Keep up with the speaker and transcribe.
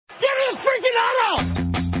freaking auto!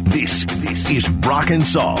 This is Brock and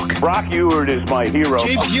Salk. Brock Ewert is my hero.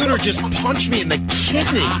 Jay Buhner just punched me in the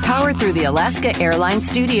kidney. Powered through the Alaska Airlines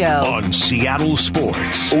studio. On Seattle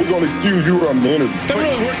Sports. We're going to accuse you of management. Doesn't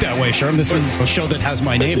really work that way, Sherm. This is a show that has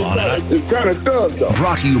my name on it. It kind of does, though.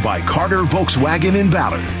 Brought to you by Carter Volkswagen in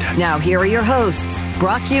Ballard. Now here are your hosts,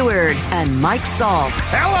 Brock Ewert and Mike Salk.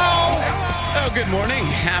 Hello! Oh, good morning.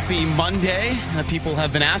 Happy Monday. People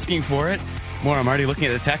have been asking for it. More, I'm already looking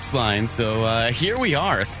at the text line. So here we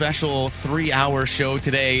are, a special 3-hour show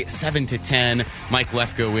today, 7 to 10. Mike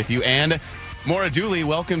Lefko with you. And Maura Dooley,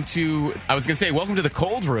 welcome to the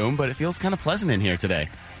cold room, but it feels kind of pleasant in here today.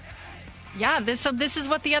 Yeah, this is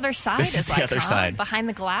what the other side is like, the other side. Behind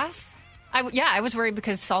the glass. I was worried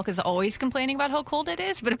because Salk is always complaining about how cold it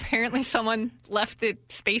is, but apparently someone left the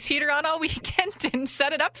space heater on all weekend and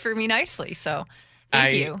set it up for me nicely. So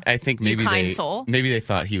thank you. I think maybe soul. Maybe they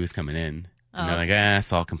thought he was coming in. And they're like,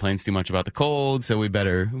 Salk complains too much about the cold, so we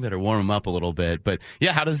better warm him up a little bit. But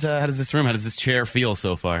yeah, how does this room, how does this chair feel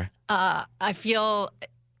so far? I feel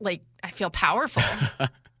powerful.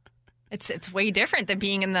 It's way different than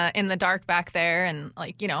being in the dark back there, and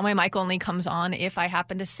my mic only comes on if I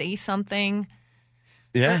happen to say something.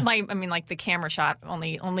 Yeah, the camera shot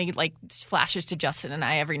only flashes to Justin and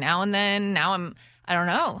I every now and then. Now I don't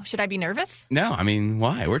know. Should I be nervous? No,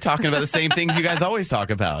 why? We're talking about the same things you guys always talk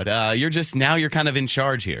about. You're kind of in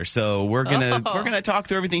charge here. So we're gonna talk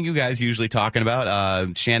through everything you guys usually talking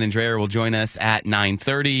about. Shannon Dreher will join us at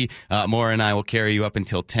 9:30. Maura and I will carry you up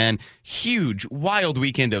until 10. Huge, wild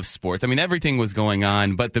weekend of sports. Everything was going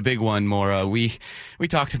on, but the big one, Maura, we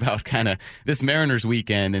talked about kind of this Mariners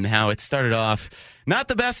weekend and how it started off not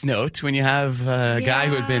the best note when you have a guy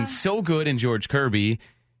who had been so good in George Kirby.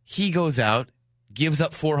 He goes out, gives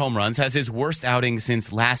up 4 home runs, has his worst outing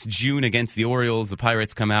since last June against the Orioles. The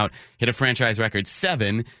Pirates come out, hit a franchise record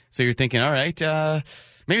 7. So you're thinking, all right,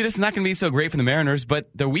 maybe this is not going to be so great for the Mariners, but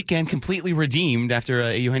the weekend completely redeemed after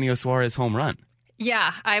a Eugenio Suarez home run.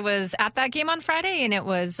 Yeah, I was at that game on Friday, and it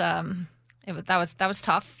was that was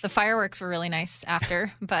tough. The fireworks were really nice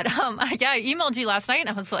after, but I emailed you last night, and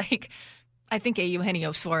I was like, I think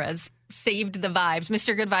Eugenio Suarez saved the vibes,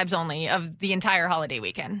 Mr. Good Vibes only, of the entire holiday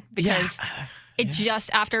weekend because. Yeah. Just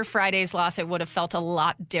after Friday's loss, it would have felt a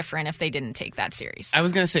lot different if they didn't take that series. I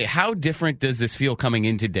was going to say, how different does this feel coming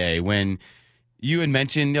in today when you had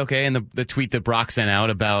mentioned, in the tweet that Brock sent out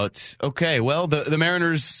about, the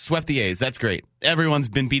Mariners swept the A's. That's great. Everyone's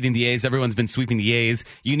been beating the A's. Everyone's been sweeping the A's.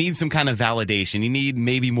 You need some kind of validation. You need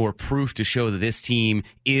maybe more proof to show that this team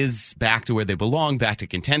is back to where they belong, back to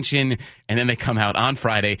contention. And then they come out on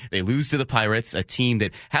Friday. They lose to the Pirates, a team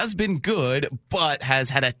that has been good, but has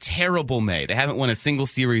had a terrible May. They haven't won a single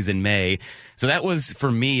series in May. So that was, for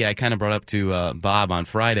me, I kind of brought up to Bob on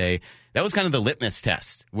Friday, that was kind of the litmus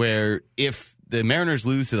test, where if the Mariners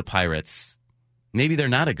lose to the Pirates, maybe they're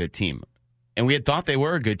not a good team. And we had thought they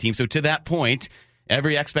were a good team. So to that point,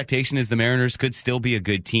 every expectation is the Mariners could still be a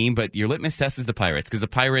good team, but your litmus test is the Pirates, because the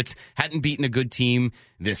Pirates hadn't beaten a good team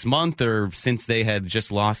this month or since they had just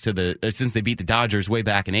lost since they beat the Dodgers way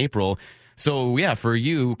back in April. So yeah, for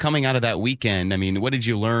you, coming out of that weekend, what did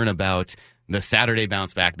you learn about the Saturday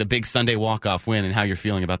bounce back, the big Sunday walk-off win, and how you're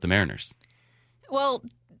feeling about the Mariners? Well,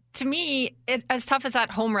 to me, as tough as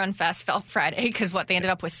that home run fest felt Friday, because they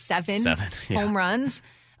ended up with seven home runs.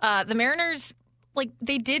 The Mariners,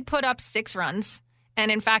 they did put up 6 runs.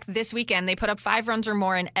 And in fact, this weekend, they put up 5 runs or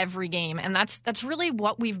more in every game. And that's really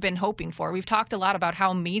what we've been hoping for. We've talked a lot about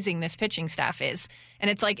how amazing this pitching staff is.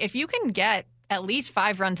 And it's like, if you can get at least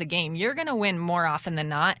 5 runs a game, you're going to win more often than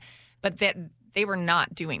not. But they were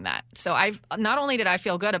not doing that. So not only did I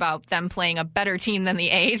feel good about them playing a better team than the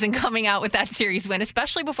A's and coming out with that series win,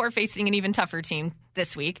 especially before facing an even tougher team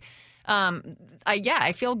this week.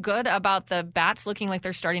 I feel good about the bats looking like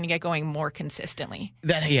they're starting to get going more consistently.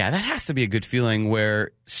 That has to be a good feeling,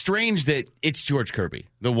 where strange that it's George Kirby,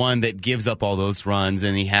 the one that gives up all those runs,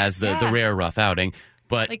 and he has the rare rough outing.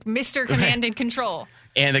 But Mr. Command and Control.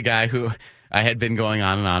 And a guy who I had been going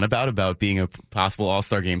on and on about being a possible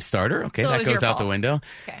All-Star Game starter. Okay, so that goes out the window.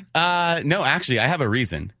 Okay. No, actually, I have a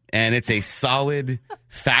reason, and it's a solid,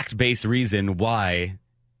 fact-based reason why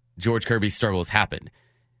George Kirby's struggles happened.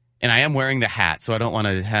 And I am wearing the hat, so I don't want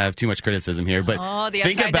to have too much criticism here. But the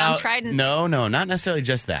think upside-down trident. No, not necessarily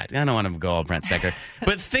just that. I don't want to go all Brent Stecker.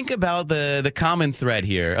 But think about the common thread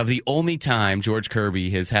here of the only time George Kirby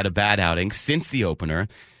has had a bad outing since the opener.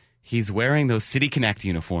 He's wearing those City Connect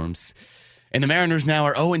uniforms. And the Mariners now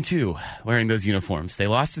are 0-2 wearing those uniforms. They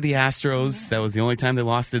lost to the Astros. That was the only time they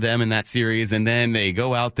lost to them in that series. And then they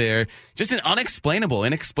go out there. Just an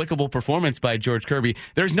inexplicable performance by George Kirby.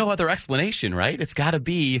 There's no other explanation, right? It's got to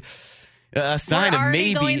be a sign We're of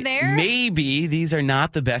already going there? maybe these are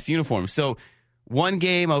not the best uniforms. So 1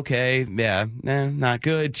 game, okay, not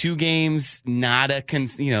good. 2 games, not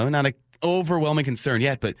a overwhelming concern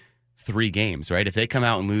yet, but 3 games, right? If they come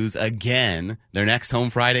out and lose again, their next home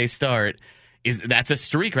Friday start, that's a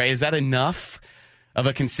streak, right? Is that enough of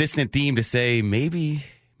a consistent theme to say maybe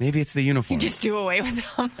it's the uniform? You just do away with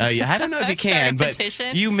them. I don't know if you can,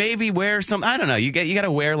 but you maybe wear some. I don't know. You got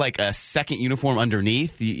to wear like a second uniform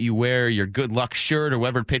underneath. You wear your good luck shirt or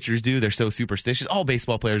whatever pitchers do. They're so superstitious. All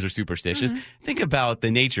baseball players are superstitious. Mm-hmm. Think about the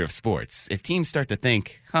nature of sports. If teams start to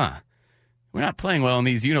think, we're not playing well in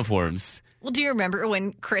these uniforms. Well, do you remember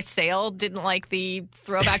when Chris Sale didn't like the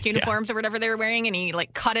throwback uniforms or whatever they were wearing, and he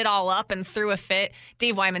like cut it all up and threw a fit?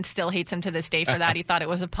 Dave Wyman still hates him to this day for that. He thought it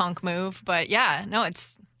was a punk move, but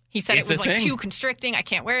he said it was like too constricting. I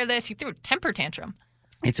can't wear this. He threw a temper tantrum.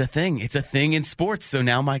 It's a thing. It's a thing in sports. So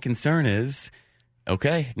now my concern is,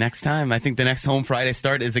 okay, next time. I think the next home Friday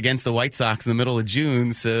start is against the White Sox in the middle of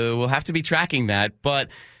June, so we'll have to be tracking that. But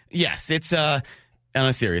yes, it's on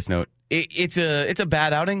a serious note. It's a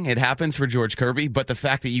bad outing. It happens for George Kirby, but the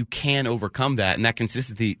fact that you can overcome that and that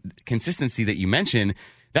consistency that you mentioned,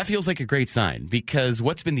 that feels like a great sign, because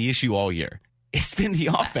what's been the issue all year? It's been the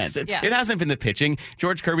offense. It hasn't been the pitching.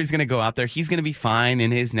 George Kirby's going to go out there. He's going to be fine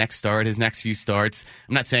in his next start, his next few starts.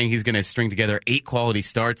 I'm not saying he's going to string together 8 quality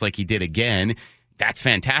starts like he did again. That's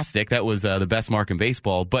fantastic. That was the best mark in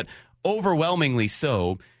baseball. But overwhelmingly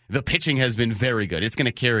so, the pitching has been very good. It's going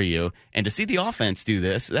to carry you. And to see the offense do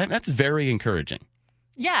this, that's very encouraging.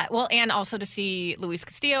 Yeah, well, and also to see Luis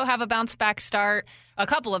Castillo have a bounce-back start, a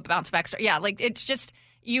couple of bounce-back starts. Yeah, like it's just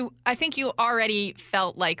I think you already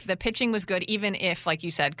felt like the pitching was good, even if, like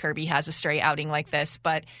you said, Kirby has a stray outing like this.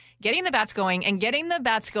 But getting the bats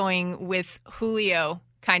going with Julio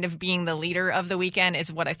kind of being the leader of the weekend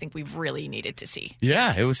is what I think we've really needed to see.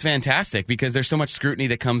 Yeah, it was fantastic because there's so much scrutiny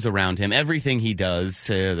that comes around him. Everything he does,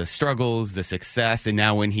 the struggles, the success, and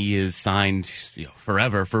now when he is signed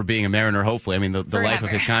forever for being a Mariner, hopefully, I mean, the life of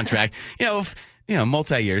his contract,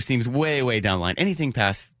 multi-year seems way, way down the line. Anything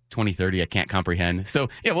past 2030, I can't comprehend. So,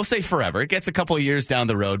 we'll say forever. It gets a couple of years down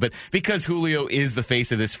the road. But because Julio is the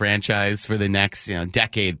face of this franchise for the next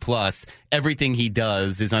decade plus, everything he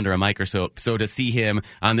does is under a microscope. So to see him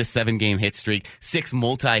on this 7-game hit streak, 6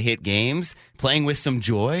 multi-hit games, playing with some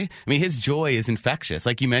joy, I mean, his joy is infectious.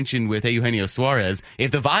 Like you mentioned with Eugenio Suarez,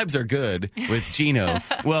 if the vibes are good with Gino,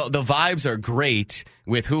 well, the vibes are great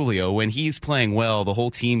with Julio. When he's playing well, the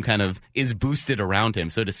whole team kind of is boosted around him.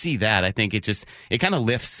 So to see that, I think it kind of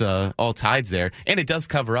lifts all tides there. And it does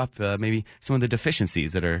cover up maybe some of the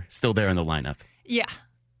deficiencies that are still there in the lineup. Yeah.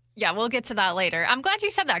 Yeah, we'll get to that later. I'm glad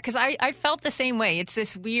you said that because I felt the same way. It's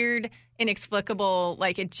this weird, inexplicable,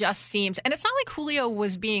 like it just seems. And it's not like Julio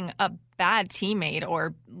was being a bad teammate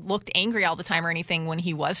or looked angry all the time or anything when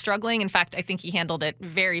he was struggling. In fact, I think he handled it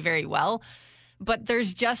very, very well. But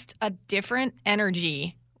there's just a different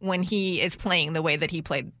energy when he is playing the way that he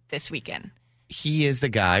played this weekend. He is the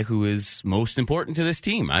guy who is most important to this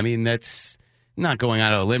team. I mean, that's not going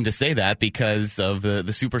out on a limb to say that because of the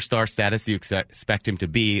superstar status you expect him to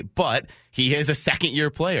be, but he is a second-year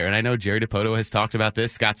player. And I know Jerry Dipoto has talked about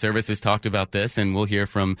this, Scott Service has talked about this, and we'll hear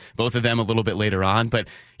from both of them a little bit later on. But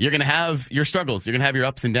you're going to have your struggles. You're going to have your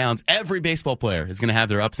ups and downs. Every baseball player is going to have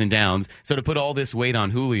their ups and downs. So to put all this weight on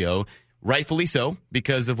Julio, rightfully so,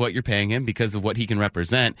 because of what you're paying him, because of what he can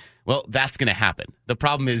represent, well, that's going to happen. The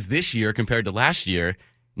problem is this year compared to last year,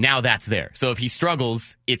 now that's there. So if he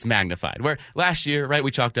struggles, it's magnified. Where last year, right,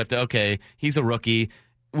 we chalked up to, okay, he's a rookie.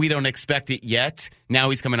 We don't expect it yet. Now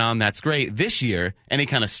he's coming on. That's great. This year, any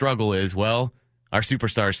kind of struggle is, well, our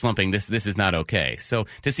superstar is slumping. This is not okay. So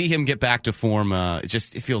to see him get back to form, it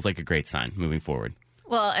feels like a great sign moving forward.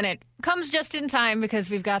 Well, and it comes just in time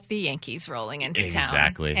because we've got the Yankees rolling into town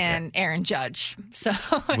and Aaron Judge. So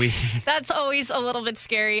that's always a little bit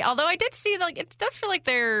scary. Although I did see, like, it does feel like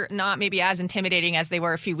they're not maybe as intimidating as they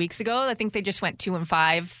were a few weeks ago. I think they just went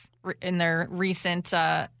 2-5 in their recent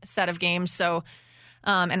set of games. So,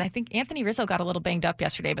 and I think Anthony Rizzo got a little banged up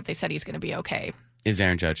yesterday, but they said he's going to be okay. Is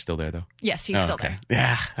Aaron Judge still there, though? Yes, he's still there.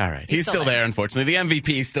 Yeah, all right. He's still there, unfortunately. The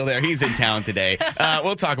MVP is still there. He's in town today.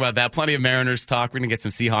 We'll talk about that. Plenty of Mariners talk. We're going to get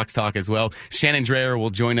some Seahawks talk as well. Shannon Dreher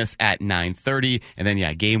will join us at 9:30. And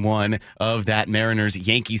then, game 1 of that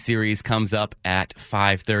Mariners-Yankee series comes up at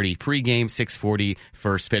 5:30. Pre-game, 6:40,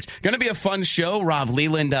 first pitch. Going to be a fun show. Rob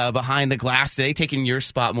Leland behind the glass today, taking your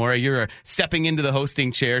spot, Maura. You're stepping into the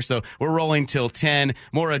hosting chair, so we're rolling till 10.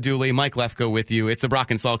 Maura Dooley, Mike Lefko with you. It's the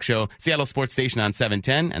Brock and Salk Show, Seattle Sports Station on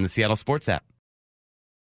 710 and the Seattle Sports app.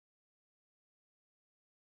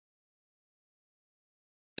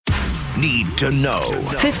 need to know.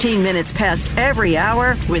 15 minutes past every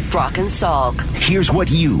hour with Brock and Salk. Here's what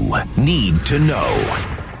you need to know.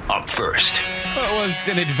 Up first. Well, it was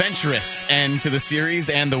an adventurous end to the series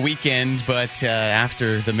and the weekend, but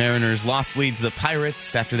after the Mariners lost lead to the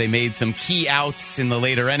Pirates, after they made some key outs in the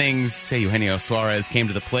later innings, Eugenio Suarez came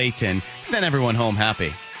to the plate and sent everyone home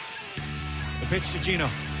happy. The pitch to Gino.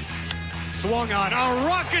 Swung on. A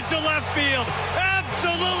rocket to left field.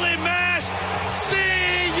 Absolutely mashed. See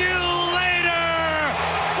you later.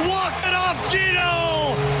 Walk it off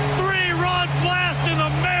Gino. 3-run blast and the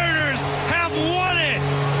Mariners have won it.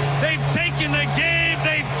 They've taken the game.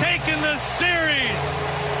 They've taken the series.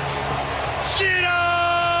 Gino!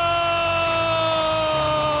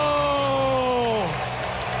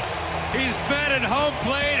 He's been at home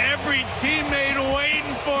plate. Every teammate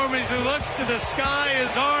waiting for him as he looks to the sky,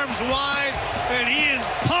 his arms wide, and he is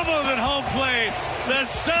pummeled at home plate. The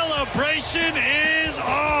celebration is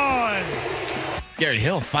on. Garrett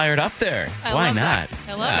Hill fired up there. Why not? That.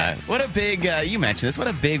 I love it. What a big, you mentioned this, what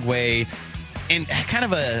a big way, and kind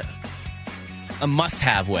of a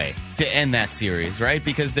must-have way to end that series, right?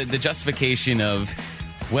 Because the justification of,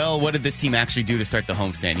 well, what did this team actually do to start the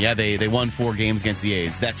homestand? Yeah, they won 4 games against the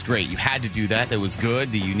A's. That's great. You had to do that. That was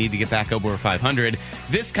good. You need to get back over 500.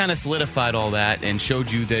 This kind of solidified all that and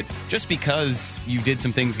showed you that just because you did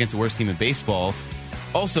some things against the worst team in baseball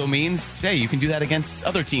also means, hey, you can do that against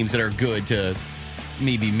other teams that are good to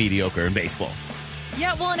maybe mediocre in baseball.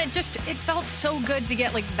 Yeah, well, and it felt so good to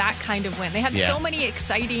get, like, that kind of win. They had so many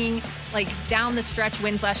exciting, like, down-the-stretch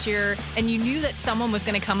wins last year, and you knew that someone was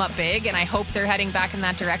going to come up big, and I hope they're heading back in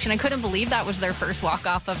that direction. I couldn't believe that was their first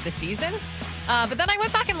walk-off of the season. But then I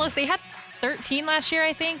went back and looked. They had 13 last year,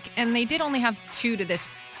 I think, and they did only have 2 to this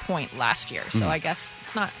point last year. So I guess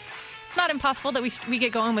it's not impossible that we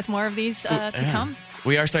get going with more of these to come.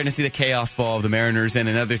 We are starting to see the chaos ball of the Mariners, and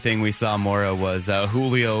another thing we saw, Maura, was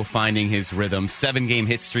Julio finding his rhythm. 7-game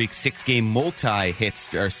hit streak, 6-game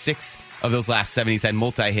multi-hits, or 6 of those last 7 he's had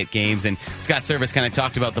multi-hit games, and Scott Service kind of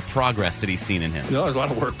talked about the progress that he's seen in him. No, there's a lot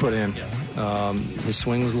of work put in. His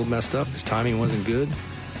swing was a little messed up. His timing wasn't good.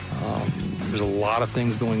 There's a lot of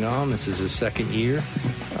things going on. This is his second year,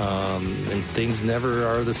 and things never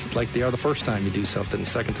are like they are the first time you do something. The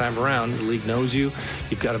second time around, the league knows you.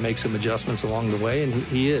 You've got to make some adjustments along the way, and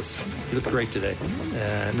he is. He looked great today.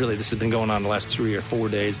 And really, this has been going on the last 3 or 4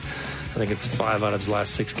 days. I think it's 5 out of his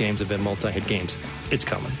last 6 games have been multi-hit games. It's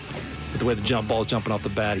coming. With the way the ball's jumping off the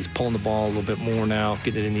bat, he's pulling the ball a little bit more now,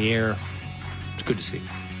 getting it in the air. It's good to see.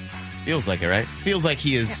 Feels like it, right? Feels like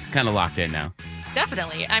he is kind of locked in now.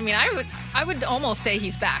 Definitely. I mean, I would almost say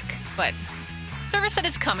he's back, but Service said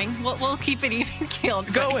it's coming. We'll keep it even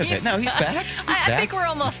keeled. Go with it. No, he's back. I think we're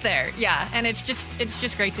almost there. Yeah, and it's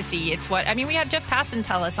just great to see. We had Jeff Passan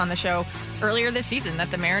tell us on the show earlier this season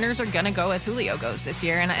that the Mariners are going to go as Julio goes this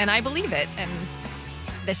year, and I believe it. And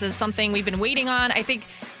this is something we've been waiting on. I think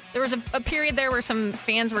there was a period there where some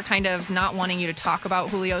fans were kind of not wanting you to talk about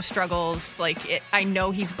Julio's struggles. I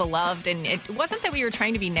know he's beloved, and it wasn't that we were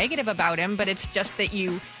trying to be negative about him, but it's just that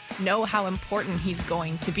you know how important he's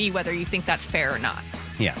going to be, whether you think that's fair or not.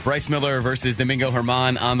 Yeah, Bryce Miller versus Domingo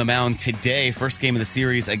Germán on the mound today. First game of the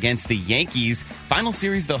series against the Yankees. Final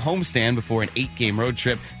series, the homestand before an 8-game road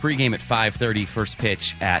trip. Pre-game at 5:30, first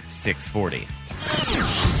pitch at 6:40.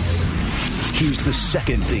 Here's the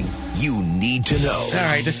second thing you need to know. All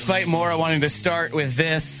right, despite Maura wanting to start with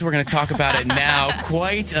this, we're going to talk about it now.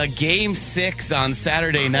 Quite a Game 6 on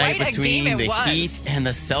Saturday night between the Heat and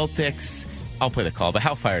the Celtics. I'll play the call, but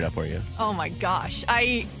how fired up were you? Oh, my gosh.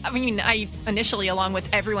 I initially, along with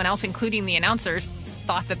everyone else, including the announcers,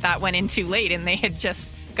 thought that went in too late and they had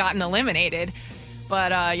just gotten eliminated. But,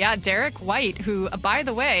 Derek White, who, by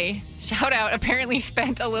the way, shout out, apparently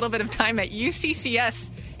spent a little bit of time at UCCS,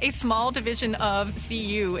 a small division of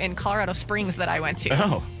CU in Colorado Springs that I went to.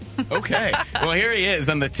 Oh, okay. Well, here he is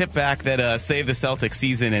on the tip back that saved the Celtics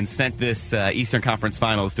season and sent this Eastern Conference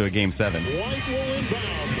Finals to a Game 7. White will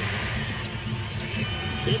inbound.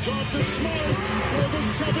 It's off to Smart for the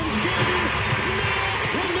 7th game.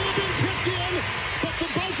 Could have been tipped in, but the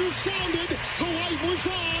buzzer sounded. The light was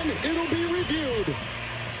on. It'll be reviewed.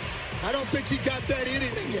 I don't think he got that in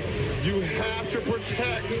him again. You have to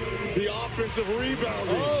protect the offensive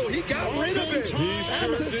rebounding. Oh, he got rid of it.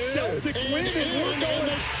 That's a Celtic win, and we're going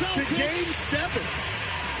to Game 7.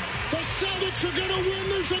 The Celtics are going to win.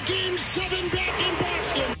 There's a Game 7 back in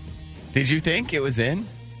Boston. Did you think it was in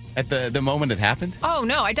at the moment it happened? Oh,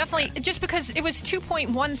 no. I definitely, just because it was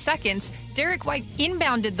 2.1 seconds, Derek White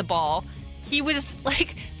inbounded the ball. He was,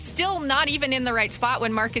 still not even in the right spot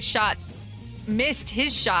when Marcus shot missed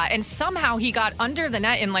his shot, and somehow he got under the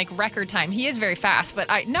net in record time. He is very fast, but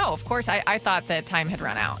I thought that time had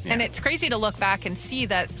run out. Yeah. And it's crazy to look back and see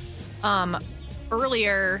that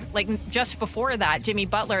earlier, just before that, Jimmy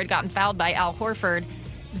Butler had gotten fouled by Al Horford.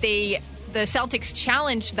 The Celtics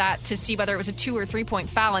challenged that to see whether it was a 2 or 3 point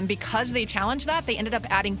foul, and because they challenged that, they ended up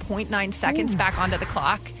adding 0.9 seconds back onto the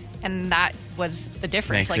clock. And that was the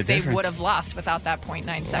difference. They would have lost without that 0.9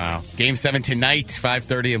 seconds. Wow. Game 7 tonight,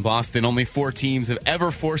 5:30 in Boston. Only 4 teams have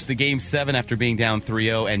ever forced the Game 7 after being down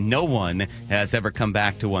 3-0, and no one has ever come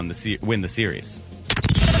back to win the series.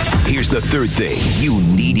 Here's the third thing you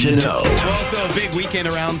need to know. Also, a big weekend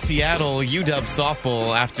around Seattle. UW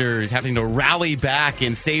softball, after having to rally back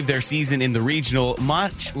and save their season in the regional,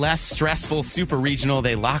 much less stressful super regional,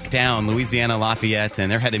 they locked down Louisiana Lafayette, and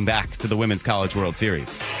they're heading back to the Women's College World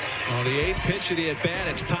Series. On the 8th pitch of the at-bat,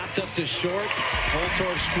 it's popped up to short.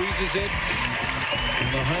 Holtorf squeezes it.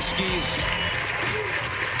 And the Huskies,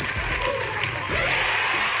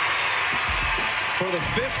 for the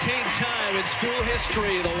 15th time in school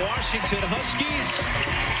history, the Washington Huskies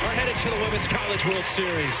are headed to the Women's College World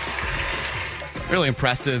Series. Really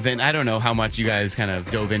impressive, and I don't know how much you guys kind of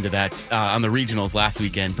dove into that on the regionals last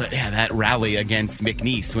weekend, but yeah, that rally against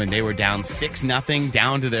McNeese when they were down 6-0,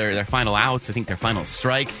 down to their final outs, I think their final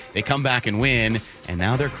strike, they come back and win, and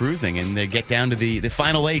now they're cruising, and they get down to the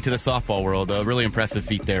final 8 to the softball world. A really impressive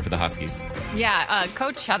feat there for the Huskies. Yeah,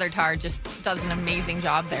 Coach Heather Tarr just does an amazing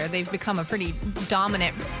job there. They've become a pretty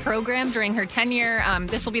dominant program during her tenure.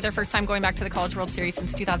 This will be their first time going back to the College World Series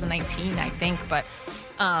since 2019, I think, but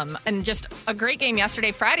and just a great game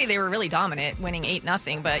yesterday. Friday, they were really dominant, winning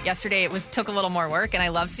 8-0. But yesterday, it took a little more work. And I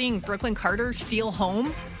love seeing Brooklyn Carter steal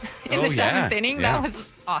home in the 7th inning. Yeah. That was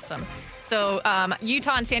awesome. So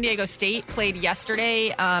Utah and San Diego State played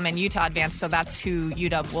yesterday, and Utah advanced, so that's who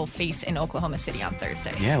UW will face in Oklahoma City on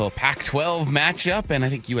Thursday. Yeah, a little Pac-12 matchup, and I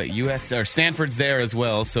think US or Stanford's there as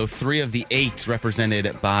well. So 3 of the 8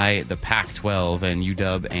 represented by the Pac-12, and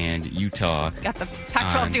UW and Utah. Got the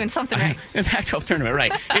Pac-12 doing something right. The Pac-12 tournament,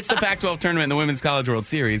 right. It's the Pac-12 tournament in the Women's College World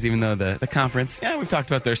Series, even though the conference, we've talked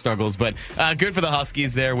about their struggles, but good for the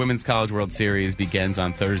Huskies there. Women's College World Series begins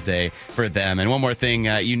on Thursday for them. And one more thing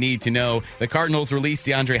you need to know. The Cardinals released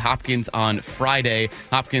DeAndre Hopkins on Friday.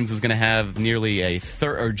 Hopkins was going to have nearly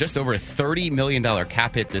just over a $30 million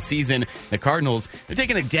cap hit this season. The Cardinals, they're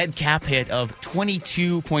taking a dead cap hit of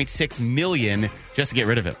 $22.6 million just to get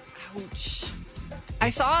rid of him. Ouch. I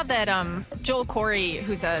saw that Joel Corey,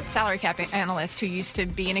 who's a salary cap analyst who used to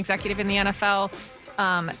be an executive in the NFL,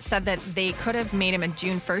 said that they could have made him a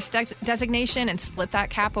June 1st designation and split that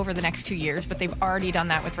cap over the next 2 years, but they've already done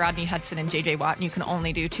that with Rodney Hudson and J.J. Watt, and you can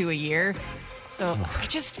only do 2 a year. So it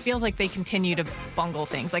just feels like they continue to bungle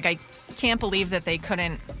things. I can't believe that they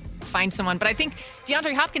couldn't find someone. But I think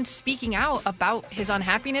DeAndre Hopkins speaking out about his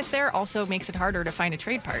unhappiness there also makes it harder to find a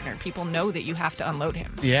trade partner. People know that you have to unload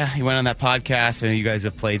him. Yeah, he went on that podcast, and you guys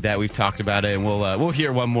have played that. We've talked about it, and we'll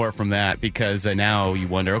hear one more from that because now you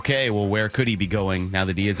wonder, okay, well, where could he be going now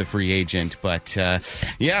that he is a free agent? But,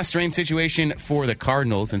 strange situation for the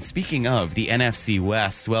Cardinals. And speaking of the NFC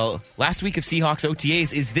West, well, last week of Seahawks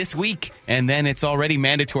OTAs is this week, and then it's already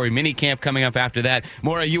mandatory minicamp coming up after that.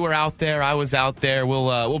 Maura, you were out there. I was out there.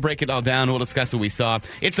 We'll break it all down. We'll discuss what we saw.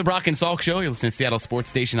 It's the Brock and Salk Show. You're listening to Seattle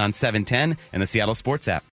Sports Station on 710 and the Seattle Sports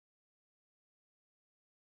app.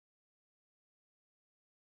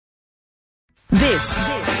 This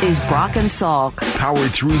is Brock and Salk.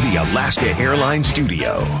 Powered through the Alaska Airlines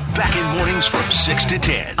studio. Back in mornings from 6 to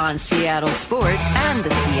 10. On Seattle Sports and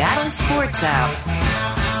the Seattle Sports app.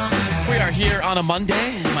 We are here on a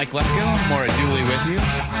Monday. Mike Lefko, Maura Dooley with you.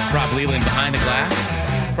 Rob Leland behind the glass.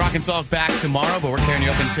 Brock and Salk back tomorrow, but we're carrying you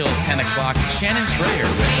up until 10 o'clock. Shannon Schreier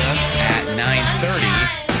with us at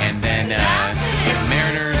 9:30. And then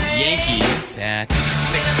Mariners, Yankees at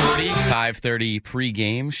 6:40, 5:30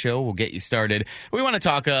 pregame show. We'll get you started. We want to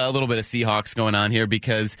talk a little bit of Seahawks going on here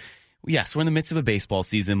because, yes, we're in the midst of a baseball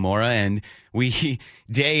season, Maura, and we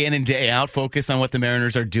day in and day out focus on what the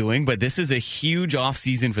Mariners are doing, but this is a huge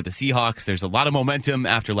offseason for the Seahawks. There's a lot of momentum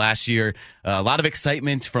after last year, a lot of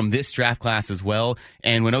excitement from this draft class as well,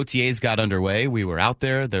 and when OTAs got underway, we were out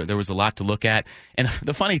there. There was a lot to look at, and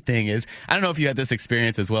the funny thing is, I don't know if you had this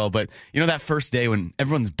experience as well, but you know that first day when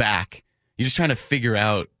everyone's back, you're just trying to figure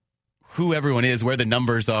out who everyone is, where the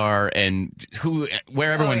numbers are, and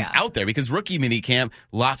where everyone's out there. Because rookie minicamp,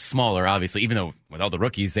 a lot smaller, obviously, even though with all the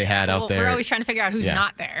rookies they had out there. We're always trying to figure out who's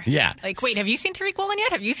not there. Yeah. Like, wait, have you seen Tariq Woolen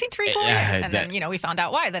yet? Have you seen Tariq Woolen yet? And then, we found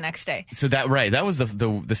out why the next day. So that was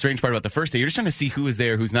the strange part about the first day. You're just trying to see who is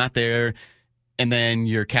there, who's not there. and then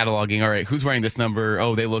you're cataloging, all right, who's wearing this number?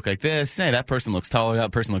 Oh, they look like this. Hey, that person looks taller.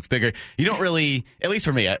 That person looks bigger. You don't really, at least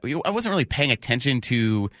for me, I wasn't really paying attention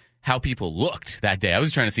to how people looked that day. I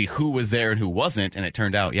was trying to see who was there and who wasn't, and it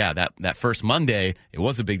turned out, that first Monday, it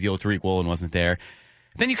was a big deal. Tariq Woolen wasn't there.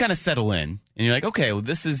 Then you kind of settle in, and you're like, okay, well,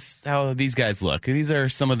 this is how these guys look. These are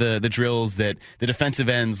some of the drills that the defensive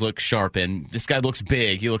ends look sharp in. This guy looks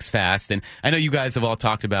big. He looks fast. And I know you guys have all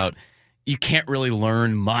talked about you can't really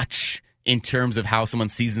learn much in terms of how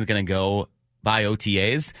someone's season is going to go by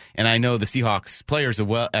OTAs. And I know the Seahawks players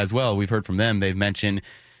as well, we've heard from them, they've mentioned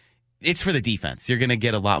it's for the defense. You're going to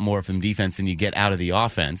get a lot more from defense than you get out of the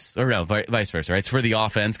offense. Or no, vice versa, right? It's for the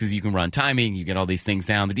offense because you can run timing, you get all these things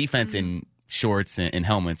down. The defense in shorts and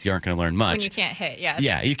helmets, you aren't going to learn much. When you can't hit, yes.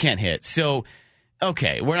 Yeah, you can't hit. So,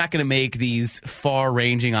 okay, we're not going to make these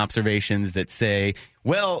far-ranging observations that say,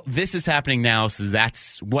 well, this is happening now, so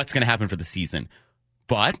that's what's going to happen for the season.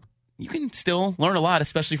 But you can still learn a lot,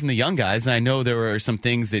 especially from the young guys. And I know there were some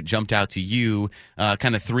things that jumped out to you,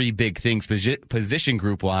 kind of three big things, position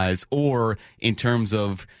group-wise, or in terms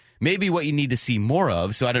of maybe what you need to see more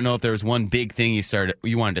of. So I don't know if there was one big thing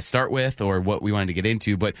you wanted to start with or what we wanted to get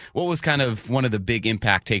into, but what was kind of one of the big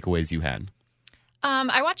impact takeaways you had?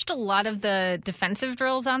 I watched a lot of the defensive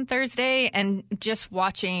drills on Thursday, and just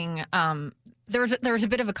watching, there was a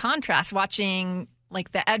bit of a contrast watching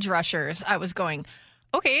like the edge rushers. I was going,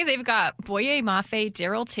 okay, they've got Boye Mafe,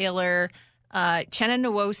 Darrell Taylor, Chenna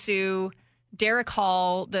Nwosu, Derek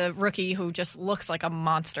Hall, the rookie who just looks like a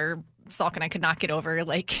monster. Salk and I could not get over.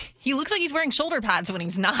 Like, he looks like he's wearing shoulder pads when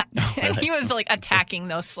he's not. And he was like attacking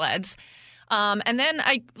those sleds. And then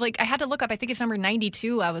I had to look up, I think it's number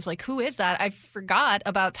 92. I was like, who is that? I forgot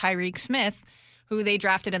about Tyreek Smith, who they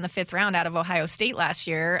drafted in the 5th round out of Ohio State last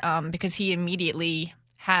year, because he immediately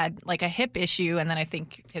had like a hip issue. And then I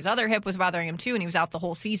think his other hip was bothering him too, and he was out the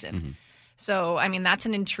whole season. Mm-hmm. So, I mean, that's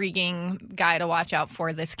an intriguing guy to watch out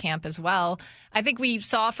for this camp as well. I think we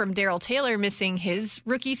saw from Darrell Taylor missing his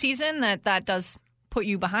rookie season that does put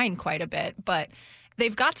you behind quite a bit. But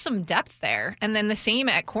they've got some depth there. And then the same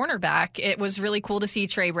at cornerback. It was really cool to see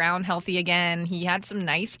Trey Brown healthy again. He had some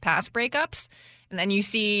nice pass breakups. And then you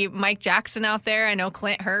see Mike Jackson out there. I know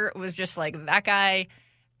Clint Hurt was just like, that guy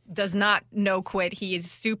does not no quit. He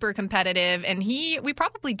is super competitive, and we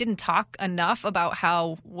probably didn't talk enough about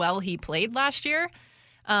how well he played last year.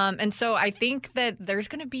 And so I think that there's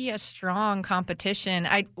going to be a strong competition.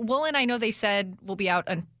 Woolen, I know they said will be out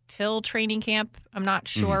until training camp. I'm not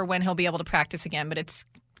sure when he'll be able to practice again, but it's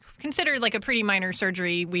considered like a pretty minor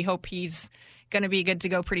surgery. We hope he's going to be good to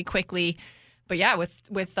go pretty quickly. But yeah,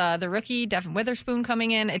 with the rookie, Devin Witherspoon,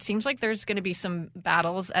 coming in, it seems like there's going to be some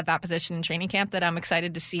battles at that position in training camp that I'm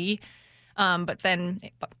excited to see. But then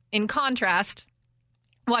in contrast,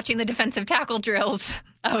 watching the defensive tackle drills,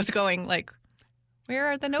 I was going like, where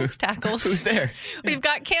are the nose tackles? Who's there? We've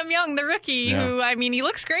got Cam Young, the rookie, who, I mean, he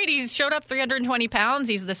looks great. He's showed up 320 pounds.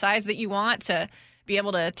 He's the size that you want to be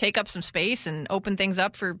able to take up some space and open things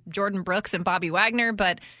up for Jordan Brooks and Bobby Wagner.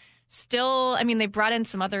 But still, I mean, they brought in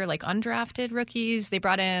some other like undrafted rookies. They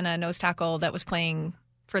brought in a nose tackle that was playing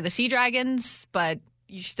for the Sea Dragons, but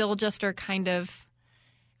you still just are kind of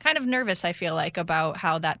nervous, I feel like, about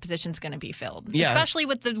how that position's going to be filled, especially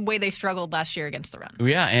with the way they struggled last year against the run.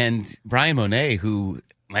 Yeah, and Brian Monet, who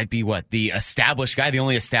might be the established guy, the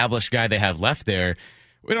only established guy they have left there.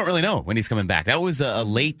 We don't really know when he's coming back. That was a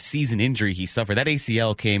late season injury he suffered. That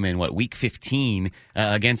ACL came in, week 15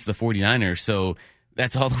 against the 49ers, so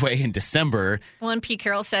that's all the way in December. Well, and Pete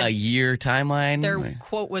Carroll said a year timeline. Their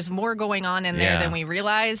quote was more going on in there than we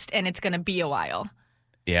realized, and it's going to be a while.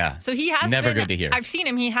 Yeah. So he has never been, good to hear. I've seen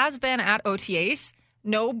him. He has been at OTAs.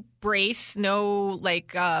 No brace, no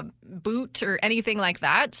boot or anything like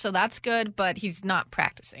that. So that's good, but he's not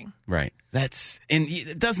practicing. Right.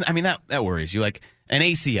 It doesn't. I mean, that worries you. Like an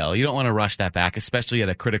ACL, you don't want to rush that back, especially at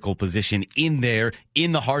a critical position in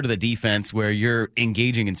the heart of the defense where you're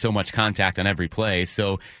engaging in so much contact on every play.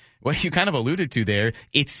 So what you kind of alluded to there,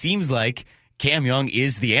 it seems like Cam Young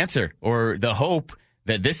is the answer or the hope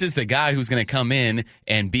that this is the guy who's going to come in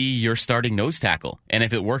and be your starting nose tackle. And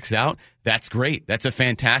if it works out, that's great. That's a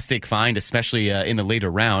fantastic find, especially in the later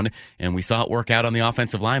round. And we saw it work out on the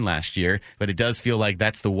offensive line last year. But it does feel like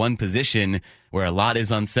that's the one position where a lot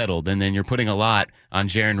is unsettled. And then you're putting a lot on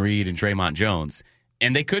Jaron Reed and Draymond Jones.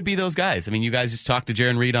 And they could be those guys. I mean, you guys just talked to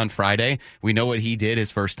Jaron Reed on Friday. We know what he did his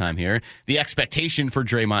first time here. The expectation for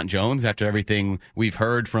Draymond Jones, after everything we've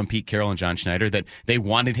heard from Pete Carroll and John Schneider, that they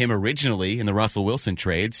wanted him originally in the Russell Wilson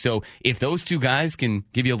trade. So if those two guys can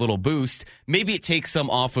give you a little boost, maybe it takes some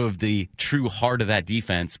off of the true heart of that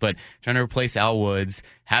defense. But trying to replace Al Woods,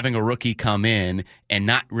 having a rookie come in and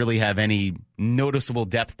not really have any noticeable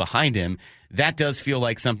depth behind him, that does feel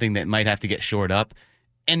like something that might have to get shored up.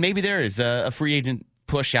 And maybe there is a free agent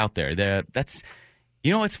push out there. That's,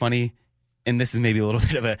 you know what's funny, and this is maybe a little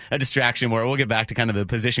bit of a distraction where we'll get back to kind of the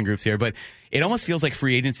position groups here, but it almost feels like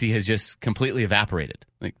free agency has just completely evaporated.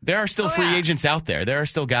 Like, there are still free agents out there. There are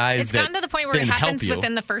still guys it's gotten to the point where it happens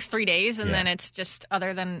within the first 3 days, and then it's just,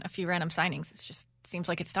 other than a few random signings, it's just seems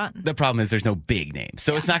like it's done. The problem is there's no big name.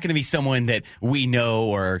 So it's not going to be someone that we know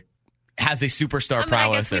or has a superstar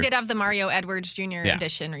prowess. I guess we did have the Mario Edwards Jr.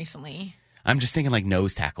 edition recently. I'm just thinking like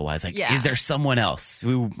nose tackle wise. Like, is there someone else?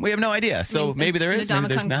 We have no idea. So maybe there is, maybe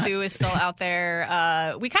there's not. Suh is still out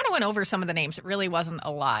there. We kind of went over some of the names. It really wasn't a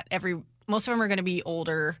lot. Most of them are going to be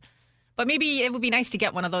older, but maybe it would be nice to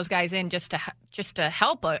get one of those guys in just to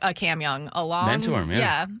help a Cam Young along. Mentor him,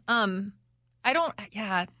 yeah.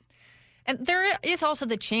 And there is also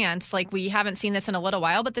the chance, like we haven't seen this in a little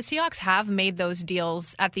while, but the Seahawks have made those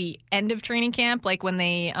deals at the end of training camp, like when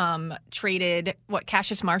they traded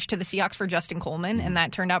Cassius Marsh to the Seahawks for Justin Coleman, and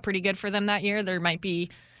that turned out pretty good for them that year. There might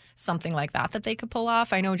be something like that they could pull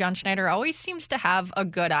off. I know John Schneider always seems to have a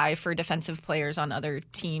good eye for defensive players on other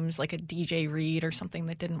teams, like a DJ Reed or something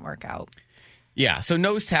that didn't work out. Yeah, so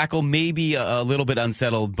nose tackle maybe a little bit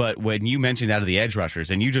unsettled, but when you mentioned out of the edge rushers,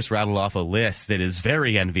 and you just rattled off a list that is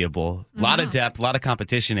very enviable, a lot of depth, a lot of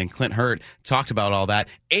competition, and Clint Hurt talked about all that,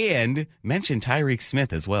 and mentioned Tyreek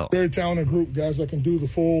Smith as well. Very talented group, guys that can do the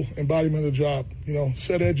full embodiment of the job. You know,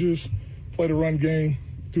 set edges, play the run game,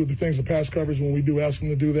 do the things in pass coverage when we do ask them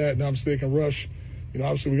to do that, and obviously they can rush. You know,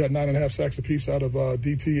 obviously we got 9.5 sacks apiece out of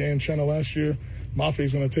DT and Chenna last year.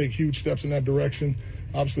 Maffei's going to take huge steps in that direction.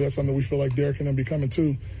 Obviously, that's something we feel like Derek and them becoming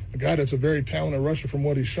too. A guy that's a very talented rusher from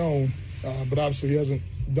what he's shown, but obviously he hasn't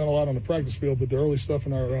done a lot on the practice field. But the early stuff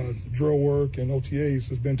in our drill work and OTAs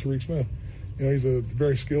has been Tariq Smith. You know, he's a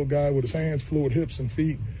very skilled guy with his hands, fluid hips and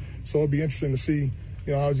feet. So it'll be interesting to see,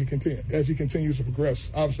 you know, as he continues to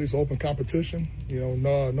progress. Obviously, it's open competition. You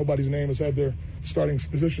know, nobody's name has had their starting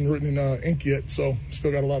position written in ink yet. So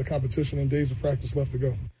still got a lot of competition and days of practice left to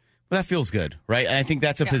go. Well, that feels good, right? And I think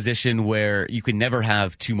that's a position where you can never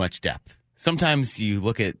have too much depth. Sometimes you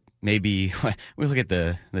look at we look at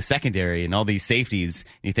the secondary and all these safeties,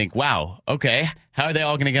 and you think, wow, okay, how are they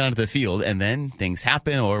all going to get onto the field? And then things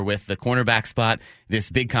happen, or with the cornerback spot, this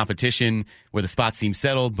big competition where the spot seems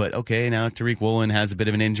settled, but okay, now Tariq Woolen has a bit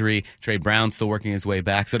of an injury. Trey Brown's still working his way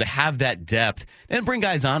back. So to have that depth and bring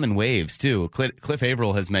guys on in waves, too. Cliff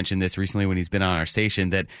Averill has mentioned this recently when he's been on our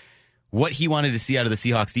station, that what he wanted to see out of the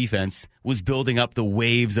Seahawks defense was building up the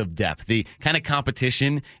waves of depth, the kind of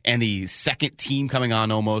competition and the second team coming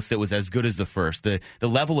on almost that was as good as the first, the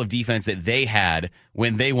level of defense that they had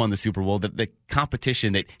when they won the Super Bowl, the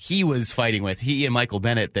competition that he was fighting with, he and Michael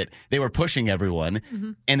Bennett, that they were pushing everyone,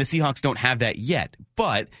 and the Seahawks don't have that yet.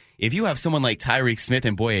 But if you have someone like Tyreek Smith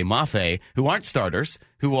and Boye Mafe, who aren't starters,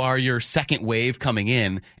 who are your second wave coming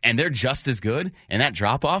in, and they're just as good, and that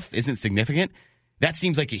drop-off isn't significant, that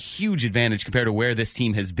seems like a huge advantage compared to where this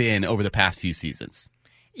team has been over the past few seasons.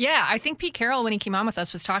 Yeah, I think Pete Carroll, when he came on with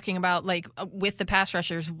us, was talking about, like, with the pass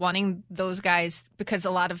rushers, wanting those guys, because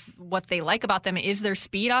a lot of what they like about them is their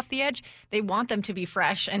speed off the edge. They want them to be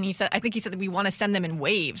fresh. And I think he said that we want to send them in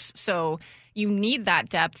waves. So you need that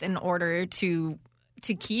depth in order to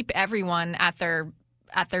keep everyone at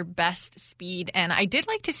their best speed. And I did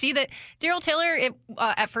like to see that Darrell Taylor,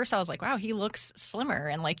 at first I was like, wow, he looks slimmer.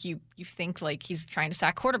 And like you think like he's trying to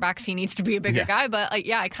sack quarterbacks, he needs to be a bigger guy. But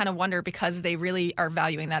I kind of wonder, because they really are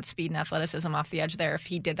valuing that speed and athleticism off the edge there, if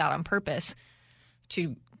he did that on purpose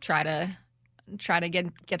to try to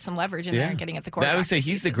get some leverage in there and getting at the quarterback. I would say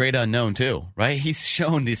he's the great unknown too, right? He's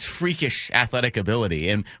shown this freakish athletic ability,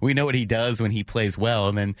 and we know what he does when he plays well,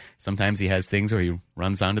 and then sometimes he has things where he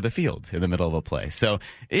runs onto the field in the middle of a play. So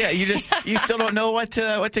you still don't know what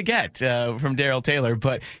to get from Darrell Taylor,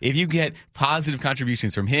 but if you get positive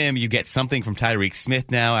contributions from him, you get something from Tyreek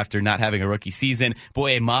Smith now after not having a rookie season.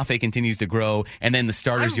 Boye Mafe continues to grow, and then the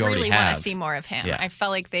starters you already have. I really want to see more of him. Yeah. I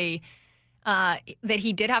felt like that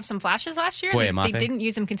he did have some flashes last year. They didn't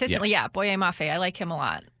use him consistently. Yeah, Boye Mafe. I like him a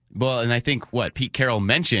lot. Well, and I think Pete Carroll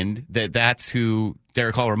mentioned that's who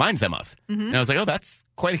Derek Hall reminds them of. Mm-hmm. And I was like, oh, that's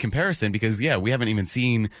quite a comparison, because, we haven't even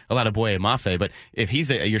seen a lot of Boye Mafe. But if he's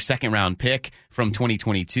your second-round pick from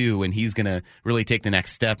 2022 and he's going to really take the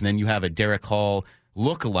next step, and then you have a Derek Hall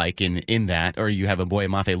look-alike in that, or you have a Boye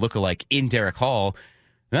Mafe look-alike in Derek Hall,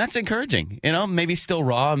 that's encouraging. Maybe still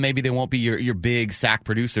raw. Maybe they won't be your big sack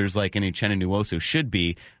producers like an Uchenna Nwosu should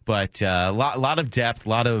be, but a lot of depth, a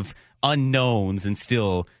lot of unknowns, and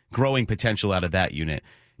still growing potential out of that unit.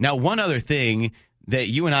 Now, one other thing that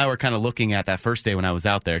you and I were kind of looking at that first day when I was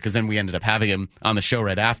out there, because then we ended up having him on the show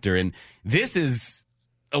right after, and this is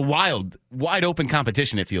a wide open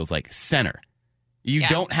competition, it feels like. Center. You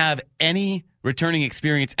don't have any returning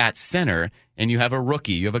experience at center, and you have a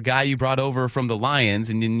rookie. You have a guy you brought over from the Lions,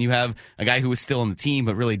 and then you have a guy who was still on the team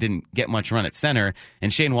but really didn't get much run at center.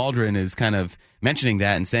 And Shane Waldron is kind of mentioning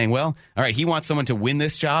that and saying, well, all right, he wants someone to win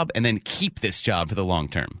this job and then keep this job for the long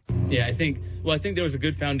term. Yeah, I think there was a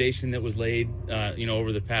good foundation that was laid,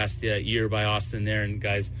 over the past year by Austin there, and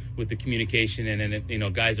guys with the communication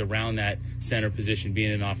and guys around that center position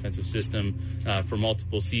being an offensive system for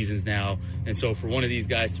multiple seasons now. And so for one of these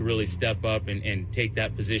guys to really step up and take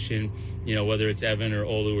that position, whether it's Evan or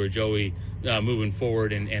Olu or Joey moving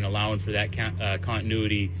forward and allowing for that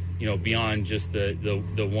continuity, beyond just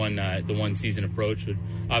the one season approach would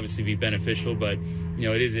obviously be beneficial. But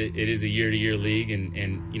it is a year-to-year league,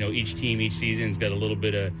 and each team each season's got a little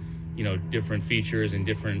bit of different features and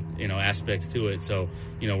different aspects to it. So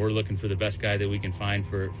we're looking for the best guy that we can find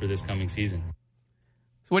for this coming season.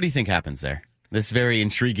 So what do you think happens there? This very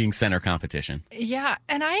intriguing center competition. Yeah,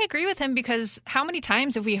 and I agree with him, because how many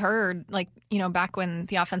times have we heard, back when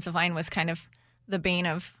the offensive line was kind of the bane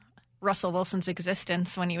of Russell Wilson's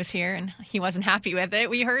existence when he was here and he wasn't happy with it.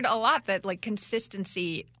 We heard a lot that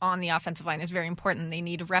consistency on the offensive line is very important. They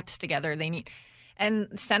need reps together.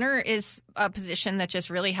 And center is a position that just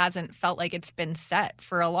really hasn't felt like it's been set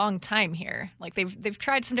for a long time here. They've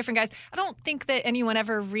tried some different guys. I don't think that anyone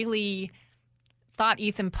ever really thought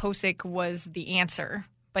Ethan Posick was the answer,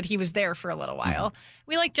 but he was there for a little while.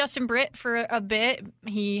 We liked Justin Britt for a bit.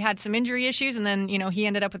 He had some injury issues, and then, he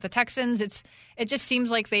ended up with the Texans. It just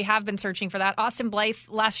seems like they have been searching for that. Austin Blythe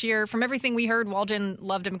last year, from everything we heard, Waldron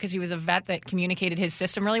loved him because he was a vet that communicated his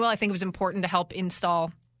system really well. I think it was important to help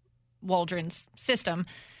install Waldron's system,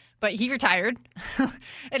 but he retired.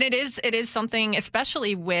 And it is something,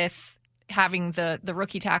 especially with having the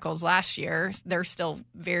rookie tackles last year. They're still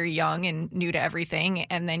very young and new to everything.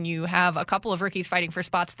 And then you have a couple of rookies fighting for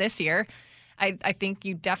spots this year. I think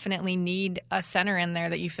you definitely need a center in there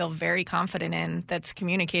that you feel very confident in, that's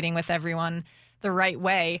communicating with everyone the right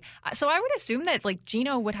way. So I would assume that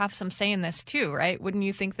Gino would have some say in this too, right? Wouldn't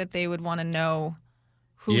you think that they would want to know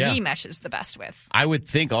who he meshes the best with? I would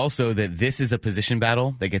think also that this is a position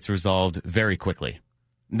battle that gets resolved very quickly.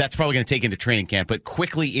 That's probably going to take into training camp, but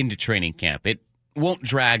quickly into training camp. It won't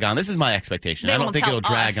drag on. This is my expectation. I don't think it'll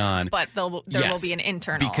drag on. But there will be an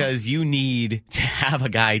internal. Because you need to have a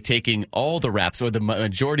guy taking all the reps, or the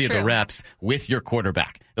majority of the reps, with your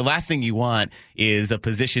quarterback. The last thing you want is a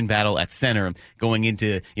position battle at center going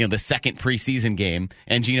into the second preseason game.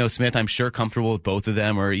 And Geno Smith, I'm sure, comfortable with both of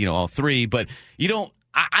them, or all three. But you don't.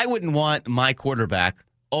 I wouldn't want my quarterback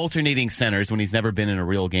alternating centers when he's never been in a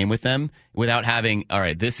real game with them, without having, all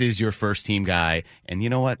right, this is your first team guy. And you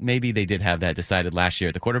know what? Maybe they did have that decided last year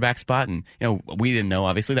at the quarterback spot. And, we didn't know.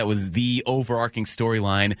 Obviously, that was the overarching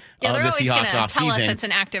storyline of the Seahawks offseason. Tell us it's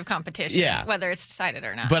an active competition, whether it's decided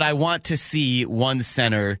or not. But I want to see one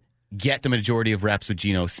center get the majority of reps with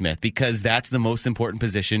Geno Smith, because that's the most important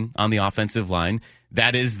position on the offensive line.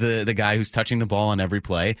 That is the guy who's touching the ball on every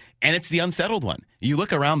play, and it's the unsettled one. You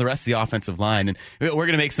look around the rest of the offensive line, and we're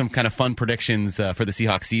going to make some kind of fun predictions for the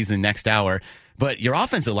Seahawks season next hour, but your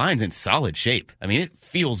offensive line's in solid shape. I mean, it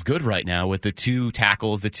feels good right now with the two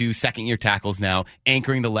second-year tackles now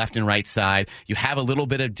anchoring the left and right side. You have a little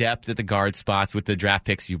bit of depth at the guard spots with the draft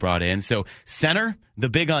picks you brought in. So center, the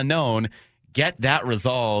big unknown, get that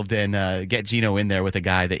resolved and get Geno in there with a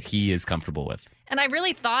guy that he is comfortable with. And I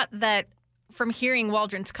really thought that from hearing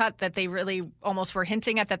Waldron's cut that they really almost were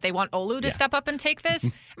hinting at that they want Olu to step up and take this.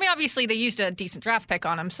 I mean, obviously they used a decent draft pick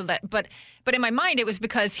on him, but in my mind it was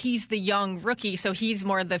because he's the young rookie, so he's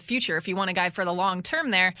more the future if you want a guy for the long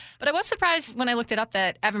term there. But I was surprised when I looked it up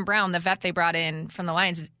that Evan Brown, the vet they brought in from the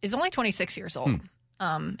Lions, is only 26 years old.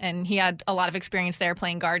 And he had a lot of experience there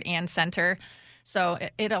playing guard and center. So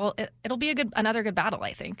it'll be another good battle,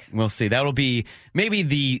 I think. We'll see. That'll be maybe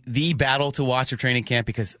the battle to watch of training camp,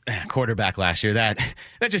 because quarterback last year, that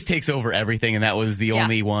just takes over everything, and that was the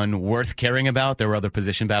only one worth caring about. There were other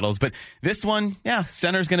position battles, but this one,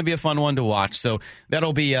 center's going to be a fun one to watch. So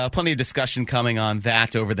that'll be plenty of discussion coming on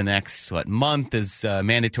that over the next month, as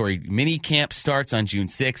mandatory mini camp starts on June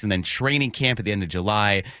 6th, and then training camp at the end of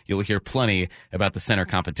July. You'll hear plenty about the center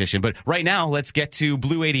competition. But right now, let's get to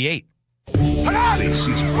Blue 88. This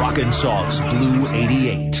is Brock and Salk's Blue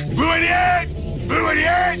 88. Blue 88! Blue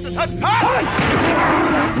 88!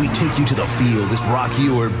 We take you to the field as Brock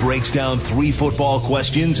Ewart breaks down 3 football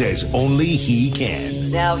questions as only he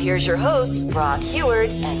can. Now here's your hosts, Brock Ewart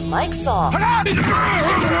and Mike Salk.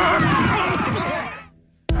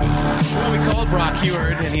 Well, we called Brock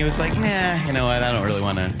Ewart, and he was like, nah, you know what? I don't really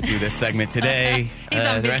want to do this segment today.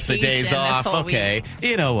 On the rest of the day's off. Okay.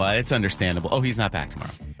 Week. You know what? It's understandable. Oh, he's not back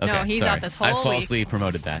tomorrow. Okay, no, he's out this whole week. I falsely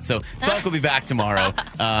promoted that. So Salk will be back tomorrow.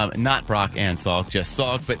 Not Brock and Salk, just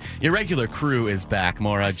Salk. But your regular crew is back.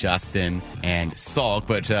 Maura, Justin, and Salk.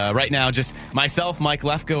 But right now, just myself, Mike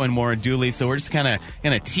Lefko, and Maura Dooley. So we're just kind of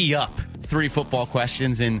going to tee up 3 football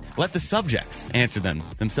questions and let the subjects answer them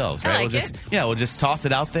themselves, right? We'll just toss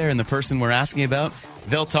it out there, and the person we're asking about,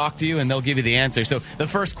 they'll talk to you and they'll give you the answer. So the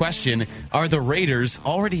first question, are the Raiders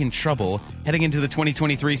already in trouble heading into the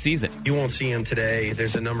 2023 season? You won't see them today.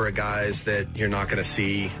 There's a number of guys that you're not going to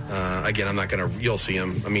see. Again, you'll see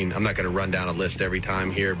them. I mean, I'm not going to run down a list every time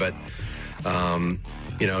here, but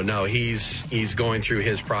no, he's going through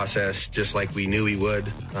his process just like we knew he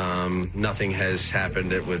would. Nothing has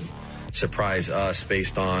happened that would surprise us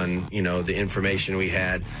based on, the information we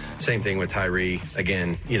had. Same thing with Tyree.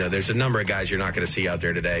 Again, there's a number of guys you're not going to see out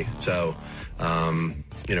there today. So,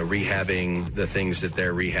 rehabbing the things that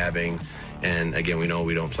they're rehabbing. And again, we know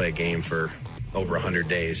we don't play a game for over 100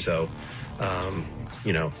 days. So,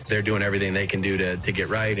 they're doing everything they can do to get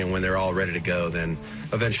right. And when they're all ready to go, then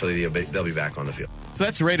eventually they'll be back on the field. So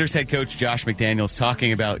that's Raiders head coach Josh McDaniels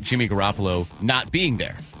talking about Jimmy Garoppolo not being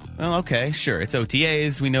there. Well, okay, sure. It's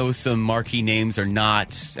OTAs. We know some marquee names are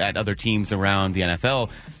not at other teams around the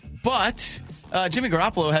NFL. But Jimmy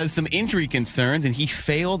Garoppolo has some injury concerns, and he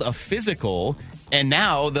failed a physical. And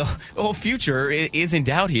now the whole future is in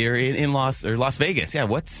doubt here in Las Vegas. Yeah,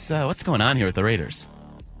 what's going on here with the Raiders?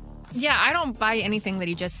 Yeah, I don't buy anything that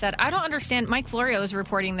he just said. I don't understand. Mike Florio is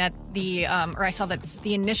reporting that I saw that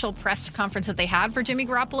the initial press conference that they had for Jimmy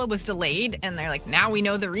Garoppolo was delayed, and they're like, now we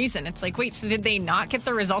know the reason. It's like, wait, so did they not get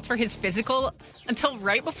the results for his physical until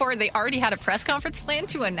right before they already had a press conference plan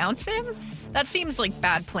to announce him? That seems like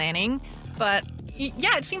bad planning. But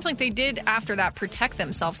yeah, it seems like they did after that protect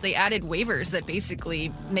themselves. They added waivers that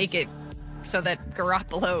basically make it so that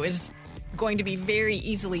Garoppolo is going to be very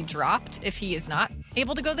easily dropped if he is not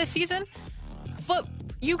able to go this season. But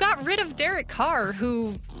you got rid of Derek Carr,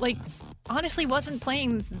 who, honestly wasn't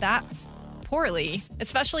playing that poorly,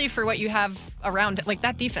 especially for what you have around.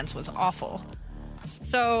 That defense was awful.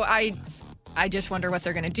 So I just wonder what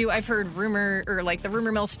they're going to do. I've heard the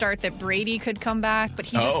rumor mill start that Brady could come back, but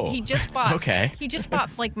he just bought okay. He just bought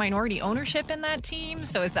minority ownership in that team.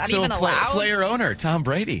 So is that even allowed? Player owner Tom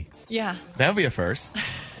Brady. Yeah, that would be a first.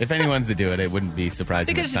 If anyone's to do it, it wouldn't be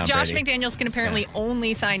surprising. Because Tom Josh Brady. McDaniels can apparently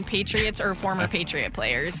only sign Patriots or former Patriot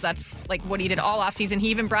players. That's what he did all offseason. He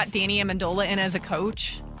even brought Danny Amendola in as a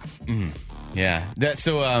coach. Yeah.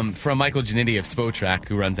 From Michael Giannitti of Spotrac,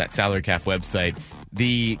 who runs that salary cap website,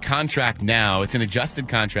 the contract now, it's an adjusted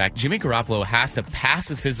contract. Jimmy Garoppolo has to pass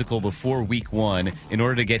a physical before week 1 in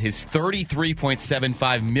order to get his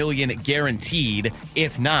 $33.75 million guaranteed.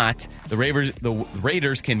 If not, the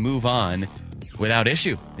Raiders can move on without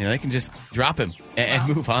issue. They can just drop him and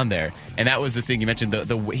move on there. And that was the thing you mentioned.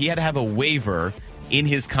 He had to have a waiver in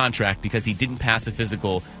his contract because he didn't pass a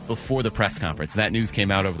physical before the press conference. That news came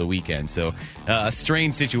out over the weekend. So a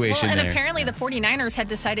strange situation and there. Apparently the 49ers had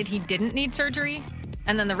decided he didn't need surgery,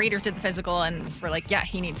 and then the Raiders did the physical and were like, yeah,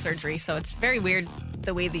 he needs surgery. So it's very weird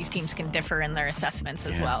the way these teams can differ in their assessments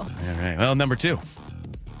as well. All right. Well, number 2.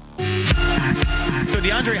 So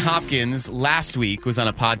DeAndre Hopkins last week was on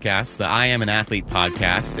a podcast, the I Am an Athlete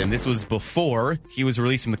podcast, and this was before he was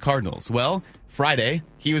released from the Cardinals. Well, Friday,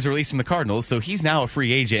 he was released from the Cardinals, so he's now a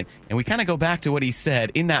free agent, and we kind of go back to what he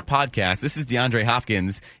said in that podcast. This is DeAndre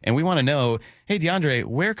Hopkins, and we want to know, hey, DeAndre,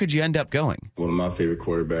 where could you end up going? One of my favorite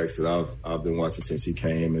quarterbacks that I've been watching since he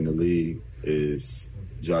came in the league is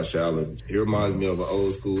Josh Allen. He reminds me of an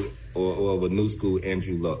old school or of a new school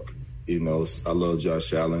Andrew Luck. I love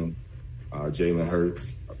Josh Allen, Jalen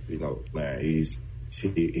Hurts. He's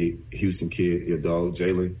Houston kid, your dog,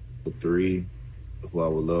 Jalen, the 3. Who I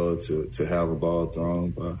would love to have a ball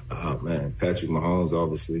thrown by. Patrick Mahomes,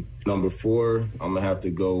 obviously. Number 4, I'm going to have to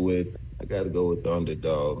go with, the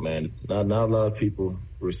underdog, man. Not a lot of people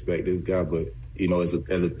respect this guy, but, as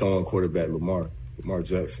a throwing quarterback, Lamar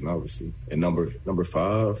Jackson, obviously. And number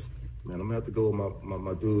 5, man, I'm going to have to go with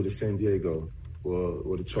my dude in San Diego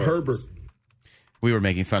or the Chargers. Herbert. We were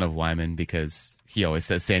making fun of Wyman because he always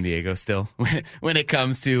says San Diego still when it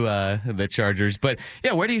comes to the Chargers. But,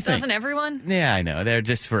 yeah, where do you think? Doesn't everyone? Yeah, I know. They're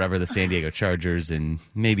just forever the San Diego Chargers and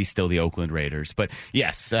maybe still the Oakland Raiders. But,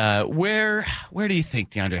 yes, where do you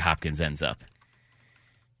think DeAndre Hopkins ends up?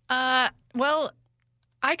 Well,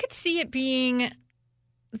 I could see it being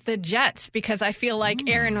the Jets because I feel like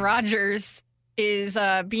Aaron Rodgers is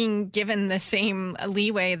being given the same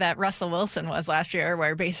leeway that Russell Wilson was last year,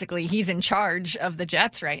 where basically he's in charge of the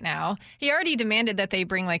Jets right now. He already demanded that they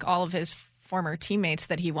bring like all of his former teammates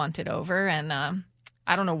that he wanted over, and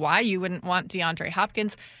I don't know why you wouldn't want DeAndre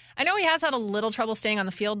Hopkins. I know he has had a little trouble staying on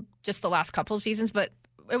the field just the last couple of seasons, but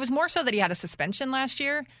it was more so that he had a suspension last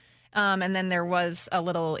year. And then there was a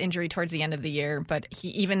little injury towards the end of the year, but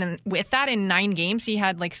with that in 9 games, he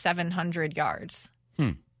had like 700 yards.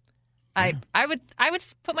 I would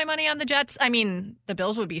put my money on the Jets. I mean, the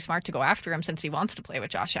Bills would be smart to go after him since he wants to play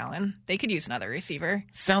with Josh Allen. They could use another receiver.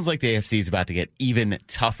 Sounds like the AFC is about to get even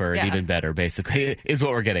tougher and even better, basically, is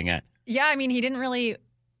what we're getting at. Yeah, I mean, he didn't really...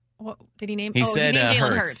 What did he name? He said he named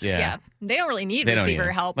Jalen Hurts. Yeah. They don't really need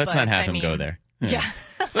receiver help. Let's not have him go there. Yeah.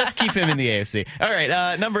 Let's keep him in the AFC. All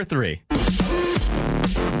right, number 3.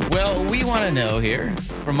 Well, we want to know here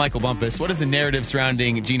from Michael Bumpus, what is the narrative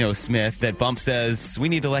surrounding Geno Smith that Bump says we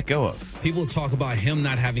need to let go of? People talk about him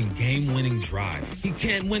not having game-winning drive. He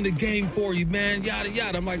can't win the game for you, man, yada,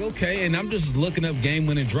 yada. I'm like, okay, and I'm just looking up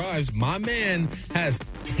game-winning drives. My man has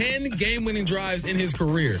 10 game-winning drives in his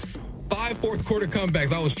career. 5 fourth-quarter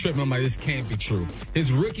comebacks. I was tripping. I'm like, this can't be true.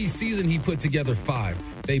 His rookie season, he put together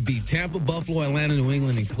 5. They beat Tampa, Buffalo, Atlanta, New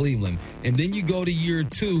England, and Cleveland. And then you go to year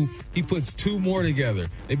 2, he puts 2 more together.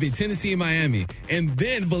 They beat Tennessee and Miami. And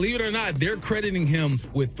then, believe it or not, they're crediting him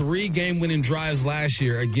with 3 game-winning drives last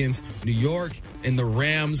year against New York and the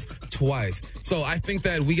Rams twice. So I think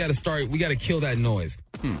that we got to kill that noise.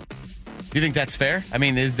 Do you think that's fair? I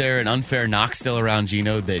mean, is there an unfair knock still around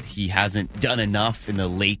Geno that he hasn't done enough in the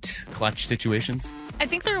late clutch situations? I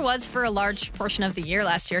think there was for a large portion of the year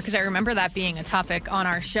last year because I remember that being a topic on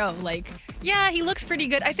our show. Like, yeah, he looks pretty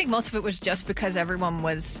good. I think most of it was just because everyone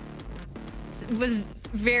was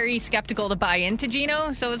very skeptical to buy into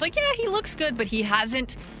Geno. So it was like, yeah, he looks good, but he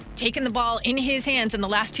hasn't taken the ball in his hands in the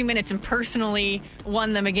last 2 minutes and personally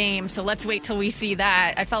won them a game. So let's wait till we see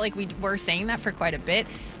that. I felt like we were saying that for quite a bit.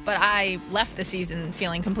 But I left the season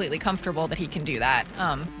feeling completely comfortable that he can do that.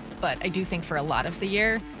 But I do think for a lot of the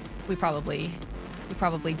year, we probably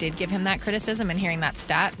did give him that criticism. And hearing that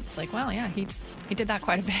stat, it's like, well, yeah, he did that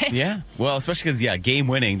quite a bit. Yeah, well, especially because,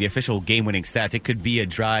 game-winning, the official game-winning stats, it could be a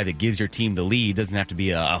drive that gives your team the lead. It doesn't have to be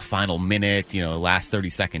a final minute, last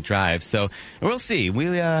 30-second drive. So we'll see.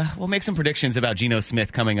 We'll make some predictions about Geno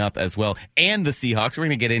Smith coming up as well, and the Seahawks. We're going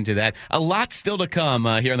to get into that. A lot still to come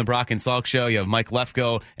here on the Brock and Salk Show. You have Mike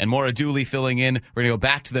Lefko and Maura Dooley filling in. We're going to go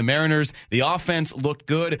back to the Mariners. The offense looked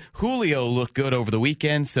good. Julio looked good over the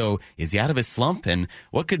weekend. So is he out of his slump? And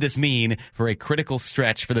what could this mean for a critical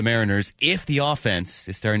stretch for the Mariners if the offense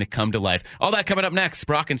is starting to come to life? All that coming up next.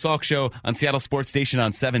 Brock and Salk Show on Seattle Sports Station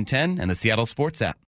on 710 and the Seattle Sports app.